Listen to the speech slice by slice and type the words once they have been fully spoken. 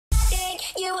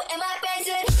you in my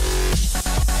basement.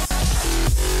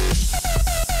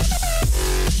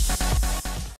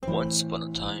 Once upon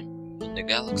a time, in a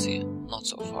galaxy not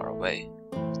so far away,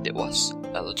 there was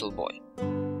a little boy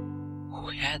who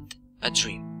had a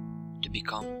dream to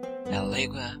become a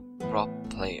Lego pro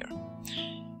player.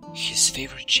 His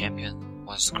favorite champion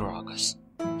was Gragas.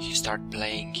 He started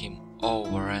playing him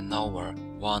over and over,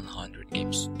 100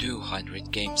 games,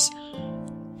 200 games,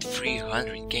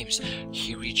 300 games.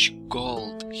 He reached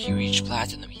gold, he reached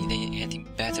platinum, he getting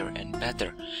better and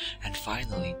better, and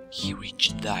finally he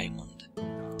reached diamond.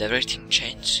 Everything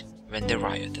changed when the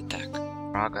Riot attacked.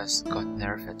 Gragas got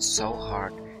nerfed so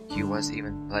hard he was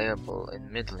even playable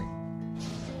in mid lane.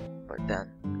 But then,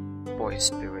 boy's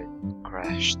spirit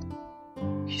crashed.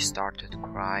 He started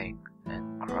crying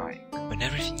and crying. When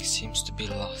everything seems to be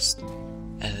lost,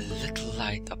 a little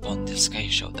light upon the sky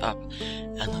showed up,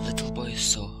 and the little boy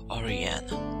saw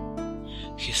Oriana.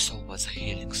 His soul was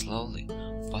healing slowly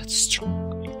but strong.